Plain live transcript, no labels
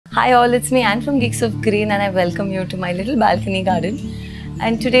Hi all, it's me Anne from Geeks of Green and I welcome you to my little balcony garden.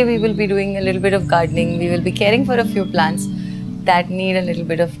 And today we will be doing a little bit of gardening. We will be caring for a few plants that need a little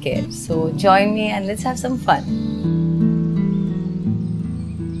bit of care. So join me and let's have some fun.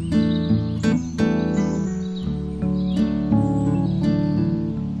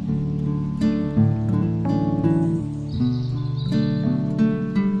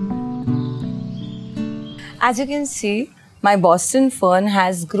 As you can see, my Boston fern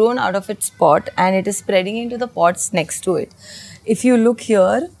has grown out of its pot and it is spreading into the pots next to it. If you look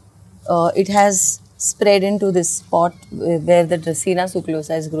here, it has spread into this pot where the Dracaena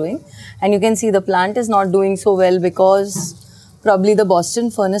succulosa is growing, and you can see the plant is not doing so well because probably the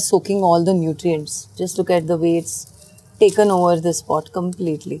Boston fern is soaking all the nutrients. Just look at the way it's taken over this pot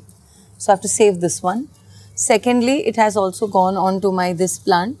completely. So I have to save this one. Secondly, it has also gone on to this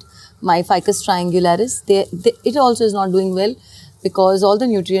plant, my Ficus triangularis. It also is not doing well because all the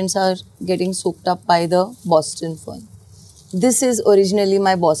nutrients are getting soaked up by the Boston fern. This is originally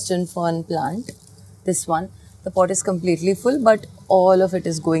my Boston fern plant, this one. The pot is completely full, but all of it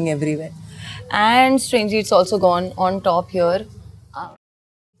is going everywhere. And strangely, it's also gone on top here.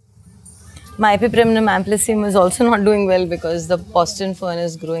 My Epipremnum amplicium is also not doing well because the Boston fern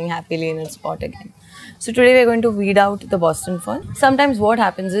is growing happily in its pot again. So today we are going to weed out the Boston fern. Sometimes what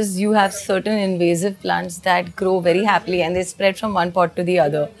happens is you have certain invasive plants that grow very happily and they spread from one pot to the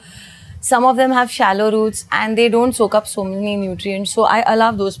other. Some of them have shallow roots and they don't soak up so many nutrients, so I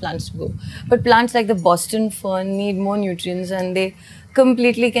allow those plants to go. But plants like the Boston fern need more nutrients and they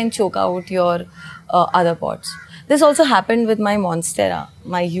completely can choke out your other pots. This also happened with my Monstera,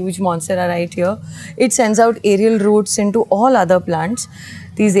 my huge Monstera right here. It sends out aerial roots into all other plants.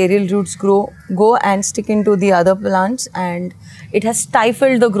 These aerial roots go and stick into the other plants, and it has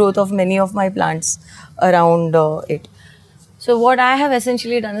stifled the growth of many of my plants around it. So what I have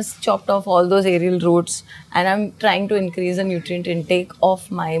essentially done is chopped off all those aerial roots, and I'm trying to increase the nutrient intake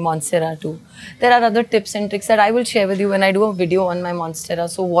of my Monstera too. There are other tips and tricks that I will share with you when I do a video on my Monstera,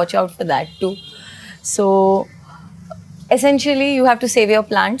 so watch out for that too. So essentially, you have to save your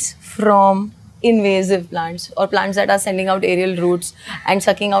plants from invasive plants or plants that are sending out aerial roots and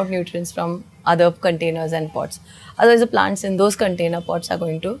sucking out nutrients from other containers and pots. Otherwise, the plants in those container pots are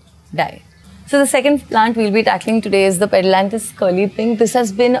going to die. So the second plant we'll be tackling today is the Pedalanthus curly pink. This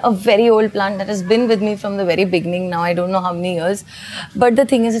has been a very old plant that has been with me from the very beginning. Now I don't know how many years, but the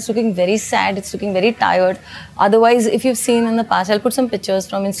thing is, it's looking very sad. It's looking very tired. Otherwise, if you've seen in the past, I'll put some pictures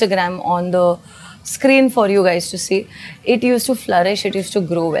from Instagram on the screen for you guys to see. It used to flourish, it used to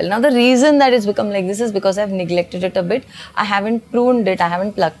grow well. Now the reason that it's become like this is because I've neglected it a bit. I haven't pruned it, I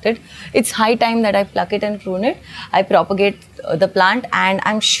haven't plucked it. It's high time that I pluck it and prune it. I propagate the plant and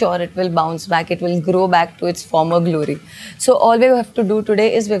I'm sure it will bounce back, it will grow back to its former glory. So all we have to do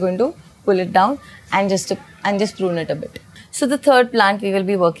today is we're going to pull it down and just prune it a bit. So the third plant we will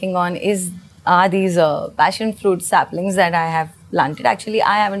be working on are these passion fruit saplings that I have planted. Actually,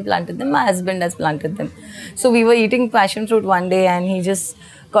 I haven't planted them, my husband has planted them. So we were eating passion fruit one day and he just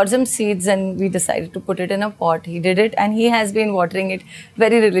got some seeds and we decided to put it in a pot. He did it and he has been watering it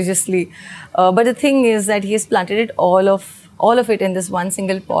very religiously. But the thing is that he has planted it all of it in this one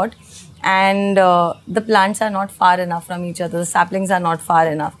single pot, and the plants are not far enough from each other. The saplings are not far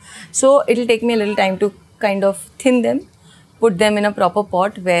enough. So it'll take me a little time to kind of thin them, put them in a proper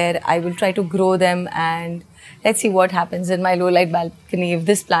pot where I will try to grow them, and let's see what happens in my low light balcony if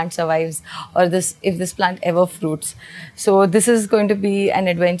this plant survives or if this plant ever fruits. So this is going to be an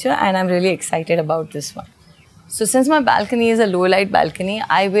adventure and I'm really excited about this one. So since my balcony is a low light balcony,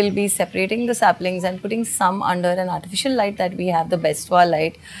 I will be separating the saplings and putting some under an artificial light that we have, the Bestois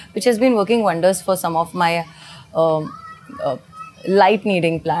light, which has been working wonders for some of my light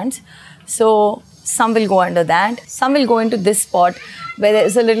needing plants. So some will go under that, some will go into this spot where there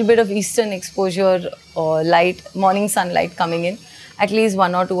is a little bit of eastern exposure or light, morning sunlight coming in, at least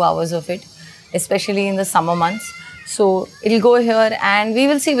 1 or 2 hours of it, especially in the summer months. So it'll go here and we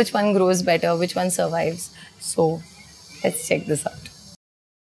will see which one grows better, which one survives. So let's check this out.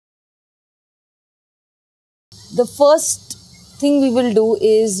 The first thing we will do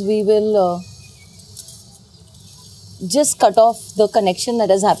is we will just cut off the connection that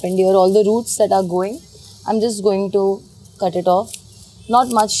has happened here, all the roots that are going. I'm just going to cut it off. Not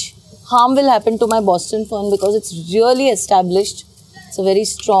much harm will happen to my Boston fern because it's really established. It's a very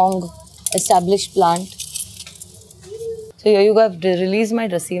strong established plant. So here you go, I've released my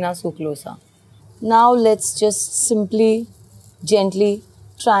Dracaena succulosa. Now let's just simply, gently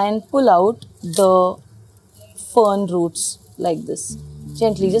try and pull out the fern roots like this.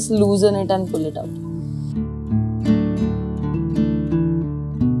 Gently, just loosen it and pull it out.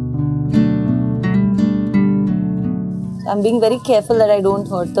 I'm being very careful that I don't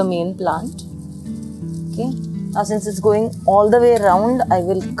hurt the main plant. Okay. Now since it's going all the way around, I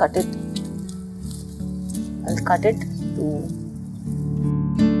will cut it. I'll cut it to...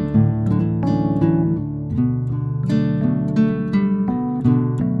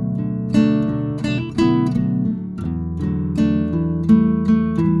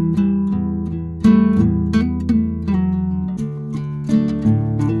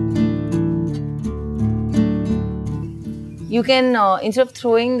 You can, instead of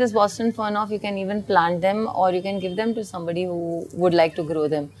throwing this Boston fern off, you can even plant them, or you can give them to somebody who would like to grow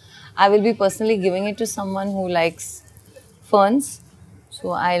them. I will be personally giving it to someone who likes ferns.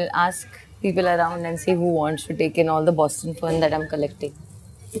 So I'll ask people around and see who wants to take in all the Boston fern that I'm collecting.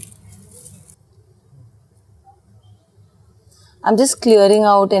 I'm just clearing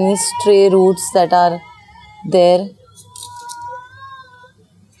out any stray roots that are there.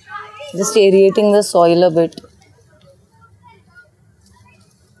 Just aerating the soil a bit.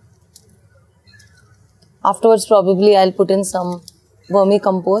 Afterwards, probably I'll put in some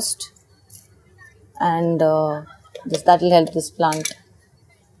vermicompost, and that will help this plant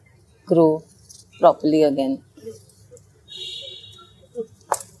grow properly again.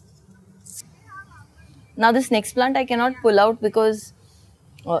 Now this next plant I cannot pull out because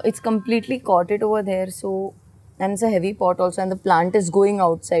it's completely caught it over there. So, and it's a heavy pot also, and the plant is going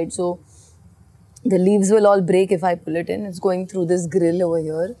outside. So the leaves will all break if I pull it in. It's going through this grill over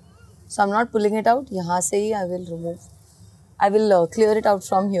here. So I'm not pulling it out. Yahan se hi I will remove. I will clear it out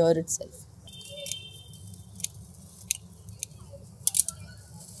from here itself.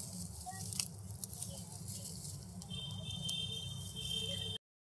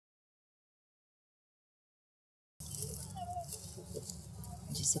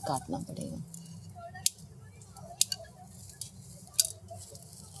 जिसे काटना पड़ेगा.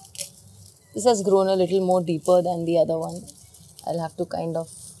 This has grown a little more deeper than the other one. I'll have to kind of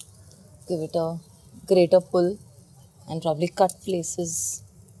give it a greater pull and probably cut places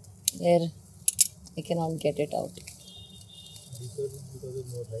where I cannot get it out. Because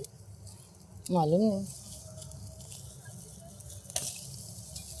it's more right? मालूम नहीं.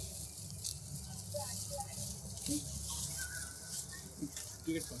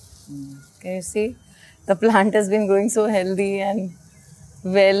 Can you see? The plant has been growing so healthy and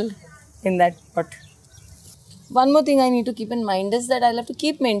well in that pot. One more thing I need to keep in mind is that I'll have to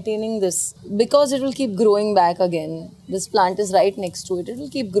keep maintaining this because it will keep growing back again. This plant is right next to it. It will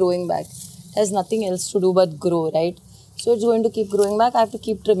keep growing back. It has nothing else to do but grow, right? So it's going to keep growing back. I have to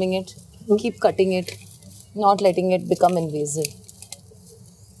keep trimming it, keep cutting it, not letting it become invasive.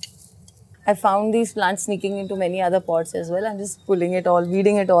 I found these plants sneaking into many other pots as well. I'm just pulling it all,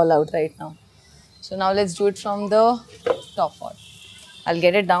 weeding it all out right now. So now let's do it from the top pot. I'll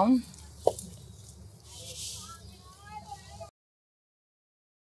get it down.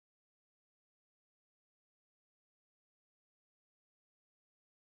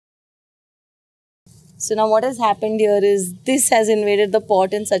 So now what has happened here is this has invaded the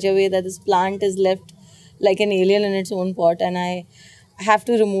pot in such a way that this plant is left like an alien in its own pot, and I have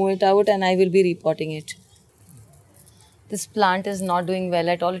to remove it out and I will be repotting it. This plant is not doing well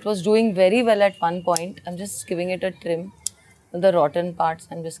at all. It was doing very well at one point. I'm just giving it a trim. The rotten parts,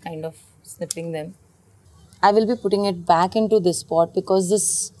 I'm just kind of snipping them. I will be putting it back into this pot because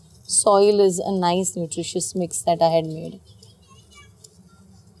this soil is a nice nutritious mix that I had made.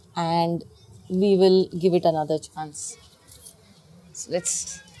 And we will give it another chance. So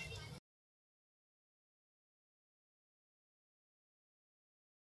let's...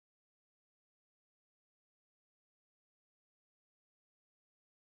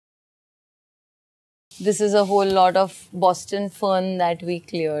 This is a whole lot of Boston fern that we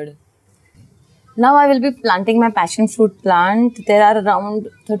cleared. Now I will be planting my passion fruit plant. There are around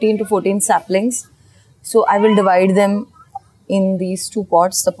 13 to 14 saplings. So I will divide them in these two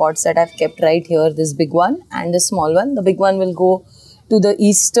pots, the pots that I've kept right here, this big one and this small one. The big one will go to the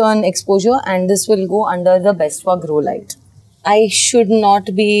eastern exposure and this will go under the best for grow light. I should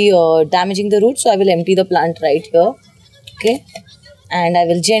not be damaging the roots, so I will empty the plant right here. Okay, and I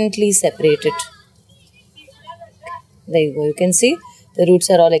will gently separate it. There you go, you can see the roots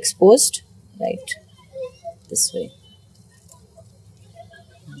are all exposed, right, this way.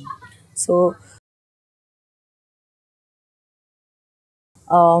 So,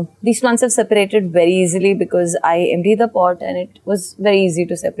 these plants have separated very easily because I emptied the pot and it was very easy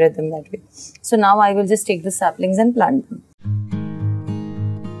to separate them that way. So now I will just take the saplings and plant them.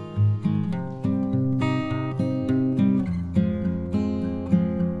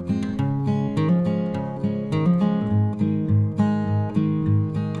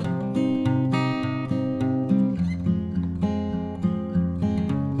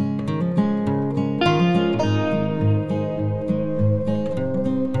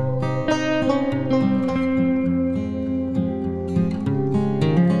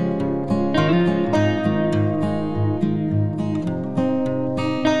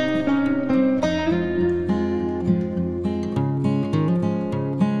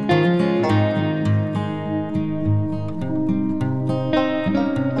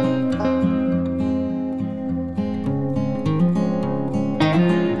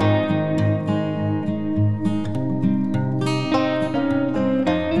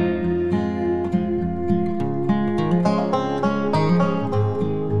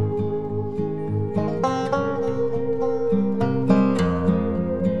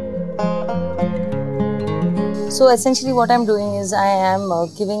 So essentially what I'm doing is I am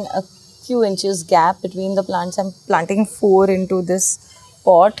giving a few inches gap between the plants. I'm planting 4 into this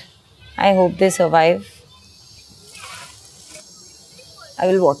pot. I hope they survive. I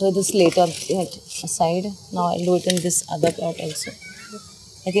will water this later aside. Now I'll do it in this other pot also.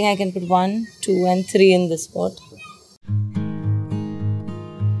 I think I can put 1, 2 and 3 in this pot.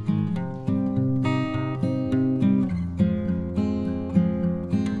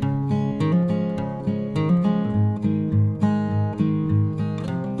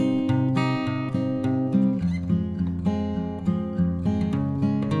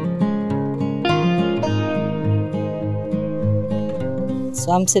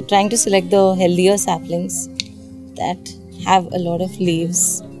 So I'm trying to select the healthier saplings that have a lot of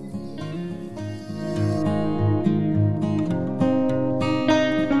leaves.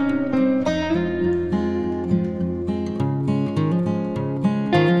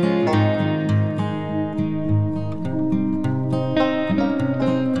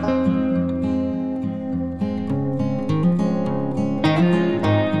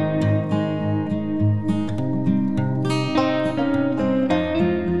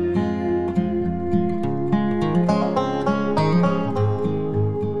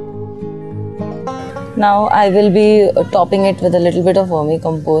 Now I will be topping it with a little bit of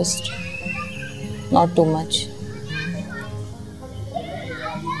vermicompost, not too much.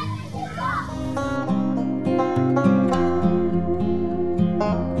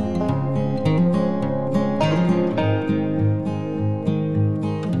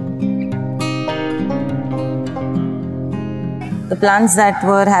 The plants that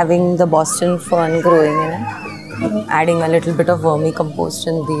were having the Boston fern growing in it, adding a little bit of vermicompost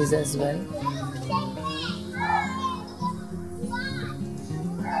in these as well.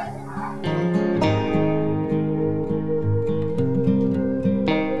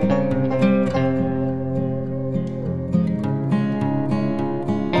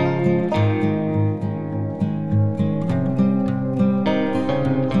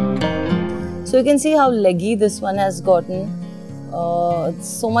 So you can see how leggy this one has gotten.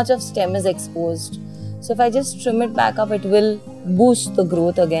 So much of stem is exposed. So if I just trim it back up, it will boost the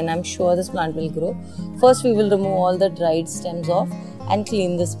growth again. I'm sure this plant will grow. First, we will remove all the dried stems off and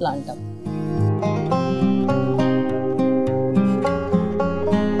clean this plant up.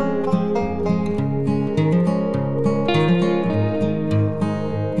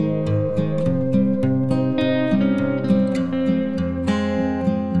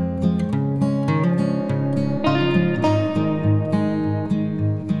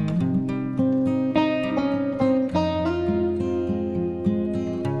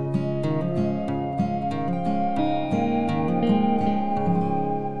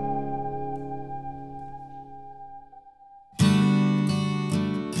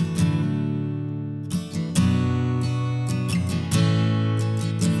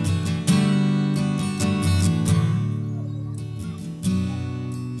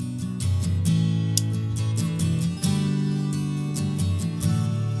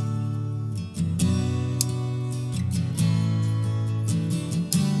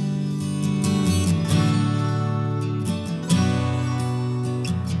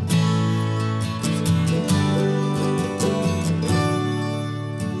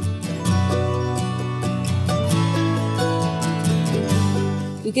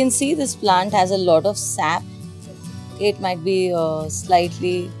 You can see this plant has a lot of sap. It might be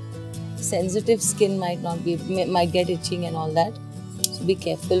slightly sensitive, skin might get itching and all that. So be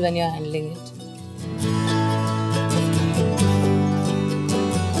careful when you're handling it.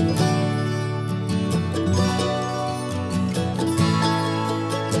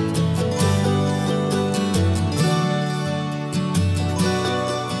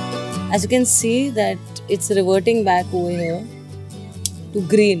 As you can see that it's reverting back over here to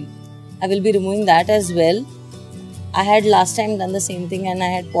green. I will be removing that as well. I had last time done the same thing and I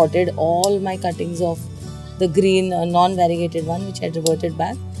had potted all my cuttings of the green non-variegated one which had reverted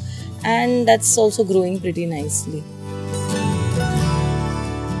back, and that's also growing pretty nicely.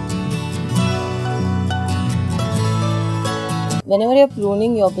 Whenever you're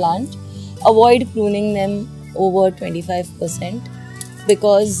pruning your plant, avoid pruning them over 25%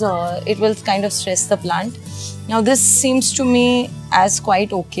 because it will kind of stress the plant. Now this seems to me as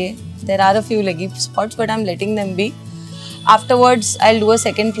quite okay. There are a few leggy spots, but I'm letting them be. Afterwards, I'll do a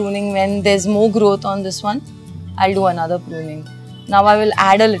second pruning when there's more growth on this one. I'll do another pruning. Now I will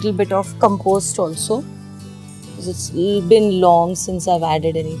add a little bit of compost also because it's been long since I've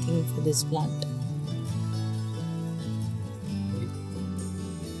added anything for this plant.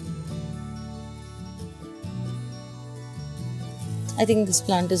 I think this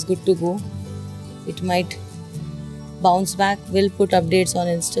plant is good to go. It might bounce back. We'll put updates on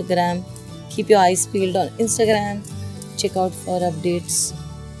Instagram. Keep your eyes peeled on Instagram. Check out for updates.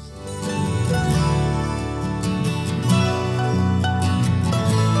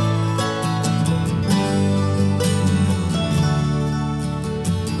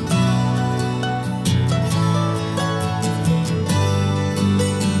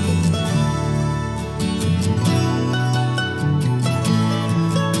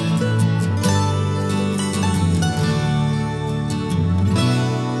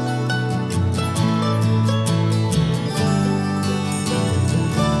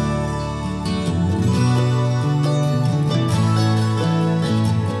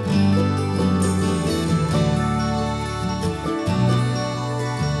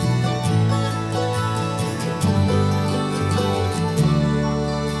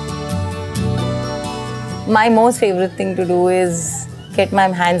 My most favorite thing to do is get my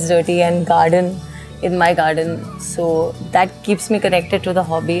hands dirty and garden in my garden. So that keeps me connected to the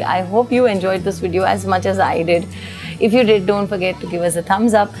hobby. I hope you enjoyed this video as much as I did. If you did, don't forget to give us a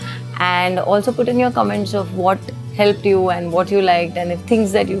thumbs up and also put in your comments of what helped you and what you liked, and if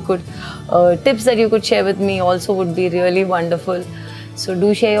things that you could, tips that you could share with me also would be really wonderful. So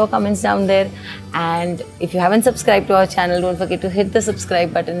do share your comments down there, and if you haven't subscribed to our channel, don't forget to hit the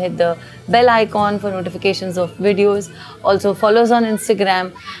subscribe button, hit the bell icon for notifications of videos. Also follow us on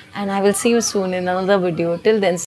Instagram, and I will see you soon in another video. Till then,